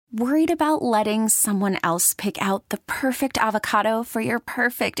Worried about letting someone else pick out the perfect avocado for your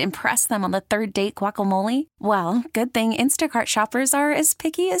perfect impress them on the third date guacamole? Well, good thing Instacart shoppers are as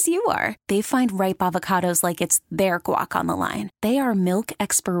picky as you are. They find ripe avocados like it's their guac on the line. They are milk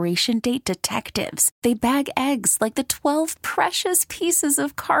expiration date detectives. They bag eggs like the 12 precious pieces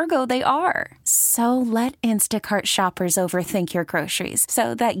of cargo they are. So let Instacart shoppers overthink your groceries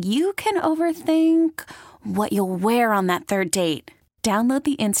so that you can overthink what you'll wear on that third date. Download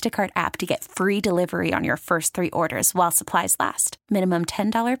the Instacart app to get free delivery on your first 3 orders while supplies last. Minimum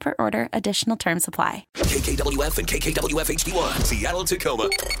 $10 per order. Additional terms apply. KKWF and KKWF HD1, Seattle, Tacoma.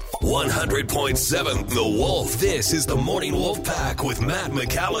 100.7 The Wolf. This is the Morning Wolf Pack with Matt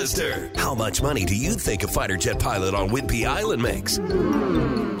McAllister. How much money do you think a fighter jet pilot on Whidbey Island makes?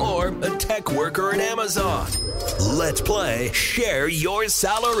 Or a tech worker in Amazon? Let's play Share Your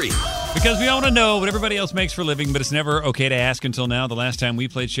Salary. Because we all want to know what everybody else makes for a living, but it's never okay to ask until now. The last time we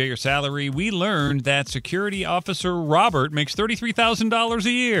played Share Your Salary, we learned that Security Officer Robert makes $33,000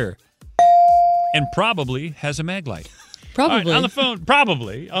 a year. And probably has a mag light. Probably. Right, on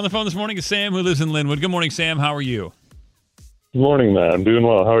the phone this morning is Sam, who lives in Linwood. Good morning, Sam. How are you? Good morning, Matt. I'm doing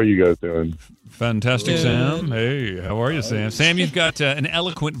well. How are you guys doing? Fantastic, Sam. Hey, how are you, Sam? Sam, you've got an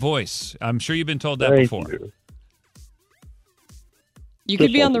eloquent voice. I'm sure you've been told that Thank before. You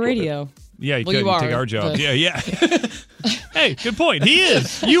could be on the radio. Yeah, you Well, could you are, take our job. but- Yeah. Hey, good point. He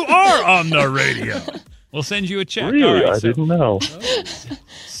is. You are on the radio. We'll send you a check. Really? All right, I didn't know.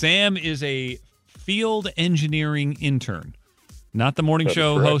 Sam is a field engineering intern, not the morning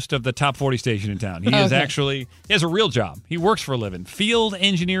show correct. host of the top 40 station in town. He is actually, he has a real job. He works for a living. Field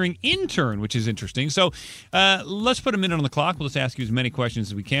engineering intern, which is interesting. So let's put a minute on the clock. We'll just ask you as many questions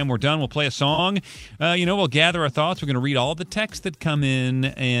as we can. We're done. We'll play a song. We'll gather our thoughts. We're going to read all the texts that come in,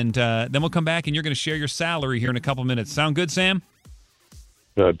 and then we'll come back, and you're going to share your salary here in a couple minutes. Sound good, Sam?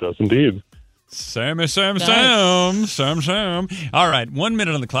 That does indeed. Sam. All right, 1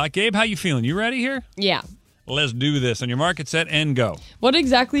 minute on the clock. Gabe, how you feeling? You ready here? Yeah. Let's do this. On your mark, get set, and go. What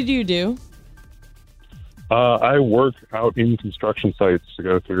exactly do you do? I work out in construction sites to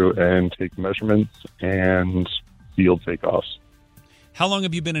go through and take measurements and field takeoffs. How long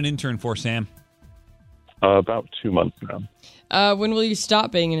have you been an intern for, Sam? About 2 months now. When will you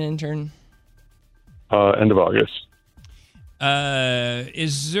stop being an intern? End of August.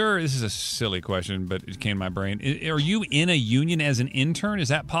 This is a silly question, but it came to my brain. Are you in a union as an intern? Is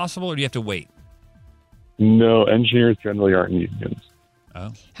that possible, or do you have to wait? No, engineers generally aren't in unions.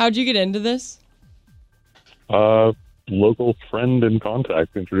 Oh. How'd you get into this? Local friend and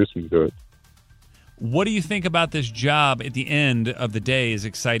contact introduced me to it. What do you think about this job at the end of the day is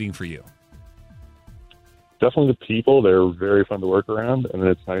exciting for you? Definitely the people. They're very fun to work around, and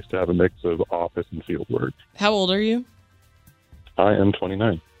it's nice to have a mix of office and field work. How old are you? I am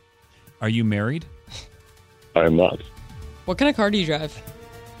 29. Are you married? I am not. What kind of car do you drive?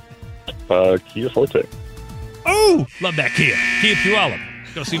 Kia Forte. Oh, love that Kia. Kia Puyallup.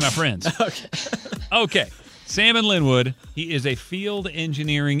 Go see my friends. Okay. Sam in Linwood. He is a field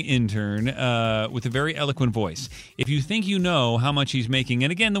engineering intern with a very eloquent voice. If you think you know how much he's making,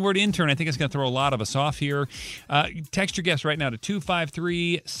 and again, the word intern, I think it's going to throw a lot of us off here. Text your guess right now to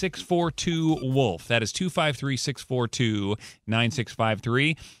 253-642-WOLF. That is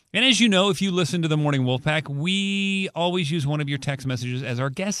 253-642-9653. And as you know, if you listen to the Morning Wolf Pack, we always use one of your text messages as our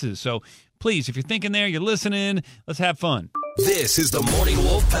guesses. So please, if you're thinking there, you're listening, let's have fun. This is the Morning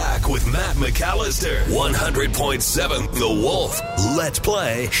Wolf Pack with Matt McAllister. 100.7 The Wolf. Let's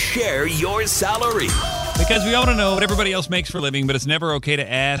play Share Your Salary. Because we all want to know what everybody else makes for a living, but it's never okay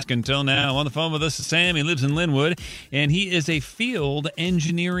to ask until now. On the phone with us is Sam. He lives in Linwood, and he is a field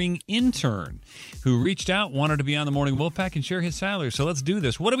engineering intern who reached out, wanted to be on the Morning Wolf Pack and share his salary. So let's do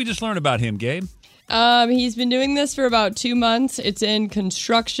this. What did we just learn about him, Gabe? He's been doing this for about 2 months. It's in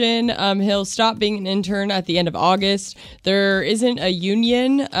construction. He'll stop being an intern at the end of August. There isn't a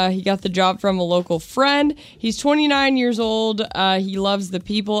union. He got the job from a local friend. He's 29 years old. He loves the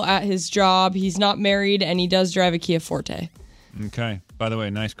people at his job. He's not married, and he does drive a Kia Forte. Okay. By the way,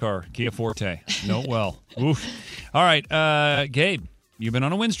 nice car. Kia Forte. Know it well. Oof. All right. Gabe, you've been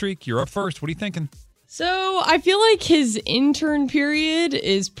on a win streak. You're up first. What are you thinking? So I feel like his intern period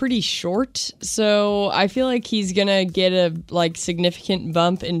is pretty short. So I feel like he's going to get a significant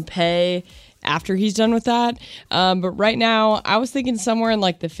bump in pay after he's done with that. But right now, I was thinking somewhere in the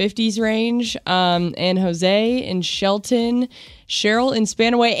 50s range. And Jose in Shelton Cheryl in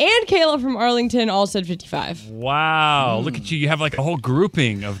Spanaway and Kayla from Arlington all said 55. Wow. Look at you. You have like a whole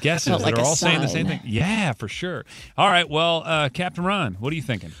grouping of guesses Felt like that are a all saying the same sign. thing. Yeah, for sure. All right. Well, Captain Ron, what are you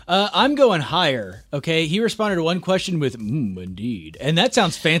thinking? I'm going higher, okay? He responded to one question with, indeed. And that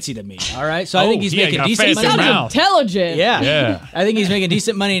sounds fancy to me, all right? So I think he's making got decent fancy money. Sounds now. intelligent. Yeah. I think he's making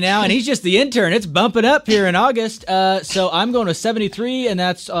decent money now, and he's just the intern. It's bumping up here in August. So I'm going to 73, and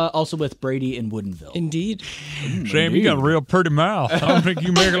that's also with Brady in Woodinville. Indeed. Sam, you got a real pretty mouth. I don't think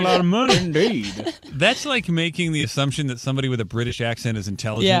you make a lot of money. Indeed. That's like making the assumption that somebody with a British accent is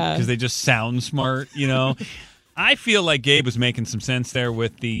intelligent Yeah. because they just sound smart, you know? I feel like Gabe was making some sense there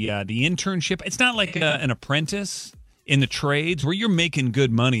with the internship. It's not like an apprentice in the trades where you're making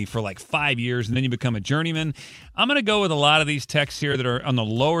good money for like 5 years and then you become a journeyman. I'm going to go with a lot of these texts here that are on the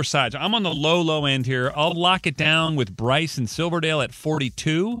lower side. So I'm on the low end here. I'll lock it down with Bryce and Silverdale at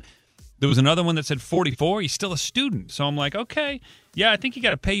 42. There was another one that said 44. He's still a student. So I'm like, okay, yeah, I think you got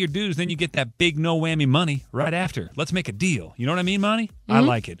to pay your dues. Then you get that big no whammy money right after. Let's make a deal. You know what I mean, Monty? I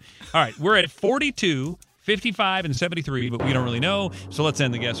like it. All right, we're at 42, 55, and 73, but we don't really know. So let's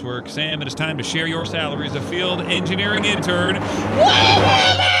end the guesswork. Sam, it is time to share your salary as a field engineering intern.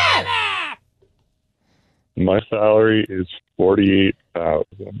 My salary is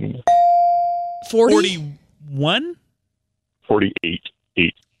 $48,000. 41?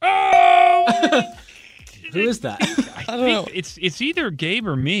 48,800. Oh! Who is that? I don't know. It's either Gabe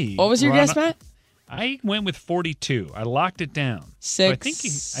or me. What was your Ron. guess, Matt? I went with 42. I locked it down. 6. So I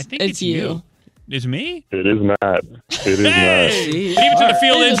think it's you. It's me? It is Matt. It is Matt. Hey! Leave it to the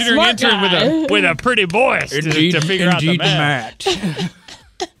field He's a engineering smart intern guy. with a pretty voice to figure out the math. Matt.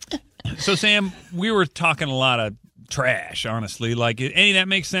 So, Sam, we were talking a lot of trash, honestly. Like, any of that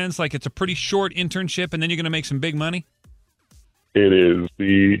makes sense? Like, it's a pretty short internship, and then you're going to make some big money? It is.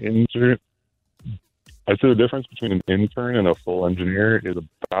 The intern. I'd say the difference between an intern and a full engineer is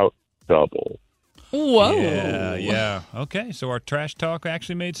about double. Whoa. Yeah. Okay, so our trash talk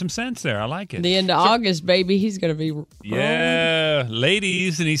actually made some sense there. I like it. The end of August, baby, he's going to be. Yeah,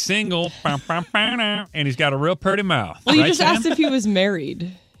 ladies, and he's single, and he's got a real pretty mouth. Well, you right, just Sam? asked if he was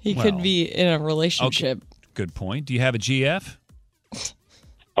married. He Well, could be in a relationship. Good point. Do you have a GF?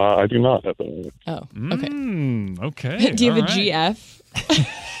 I do not have that. Oh, okay. Okay. Do you have all a right.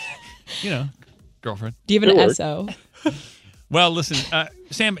 GF? Girlfriend. Do you have an It works. SO? Well, listen,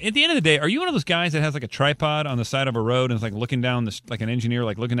 Sam, at the end of the day, are you one of those guys that has like a tripod on the side of a road and is like looking down this, like an engineer,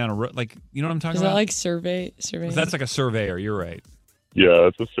 like looking down a road? Like, you know what I'm talking Is about? that like survey? That's like a surveyor. You're right. Yeah,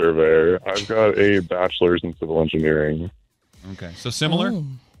 it's a surveyor. I've got a bachelor's in civil engineering. Okay. So similar?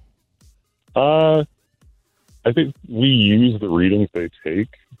 Oh. I think we use the readings they take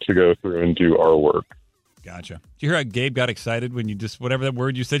to go through and do our work. Gotcha. Did you hear how Gabe got excited when you just, whatever that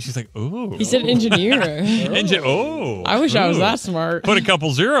word you said, she's like, ooh. He said engineer. I wish I was that smart. Put a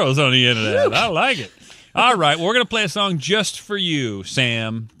couple zeros on the end of that. I like it. All right, well, we're going to play a song just for you,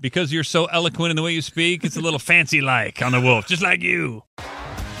 Sam. Because you're so eloquent in the way you speak, it's a little fancy-like on the Wolf, just like you.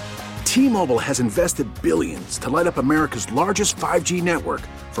 T-Mobile has invested billions to light up America's largest 5G network,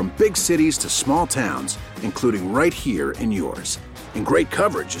 from big cities to small towns, including right here in yours. And great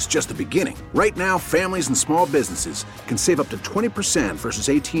coverage is just the beginning. Right now, families and small businesses can save up to 20% versus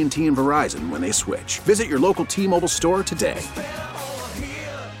AT&T and Verizon when they switch. Visit your local T-Mobile store today.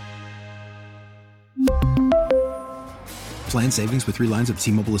 Plan savings with 3 lines of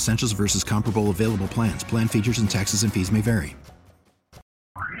T-Mobile Essentials versus comparable available plans. Plan features and taxes and fees may vary.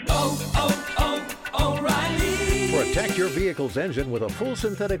 Protect your vehicle's engine with a full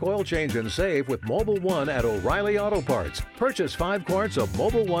synthetic oil change and save with Mobile One at O'Reilly Auto Parts. Purchase 5 quarts of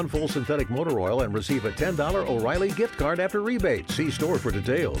Mobile One full synthetic motor oil and receive a $10 O'Reilly gift card after rebate. See store for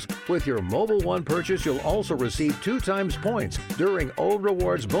details. With your Mobile One purchase, you'll also receive 2 times points during O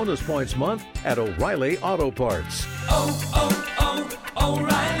Rewards Bonus Points Month at O'Reilly Auto Parts.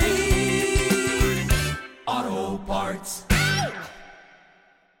 O'Reilly Auto Parts.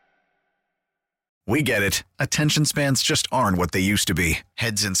 We get it. Attention spans just aren't what they used to be.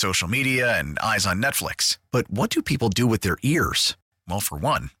 Heads in social media and eyes on Netflix. But what do people do with their ears? Well, for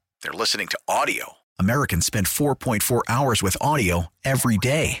one, they're listening to audio. Americans spend 4.4 hours with audio every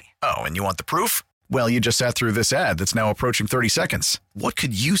day. Oh, and you want the proof? Well, you just sat through this ad that's now approaching 30 seconds. What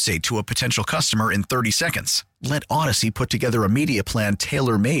could you say to a potential customer in 30 seconds? Let Odyssey put together a media plan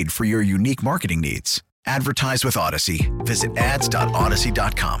tailor-made for your unique marketing needs. Advertise with Odyssey. Visit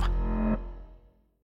ads.odyssey.com.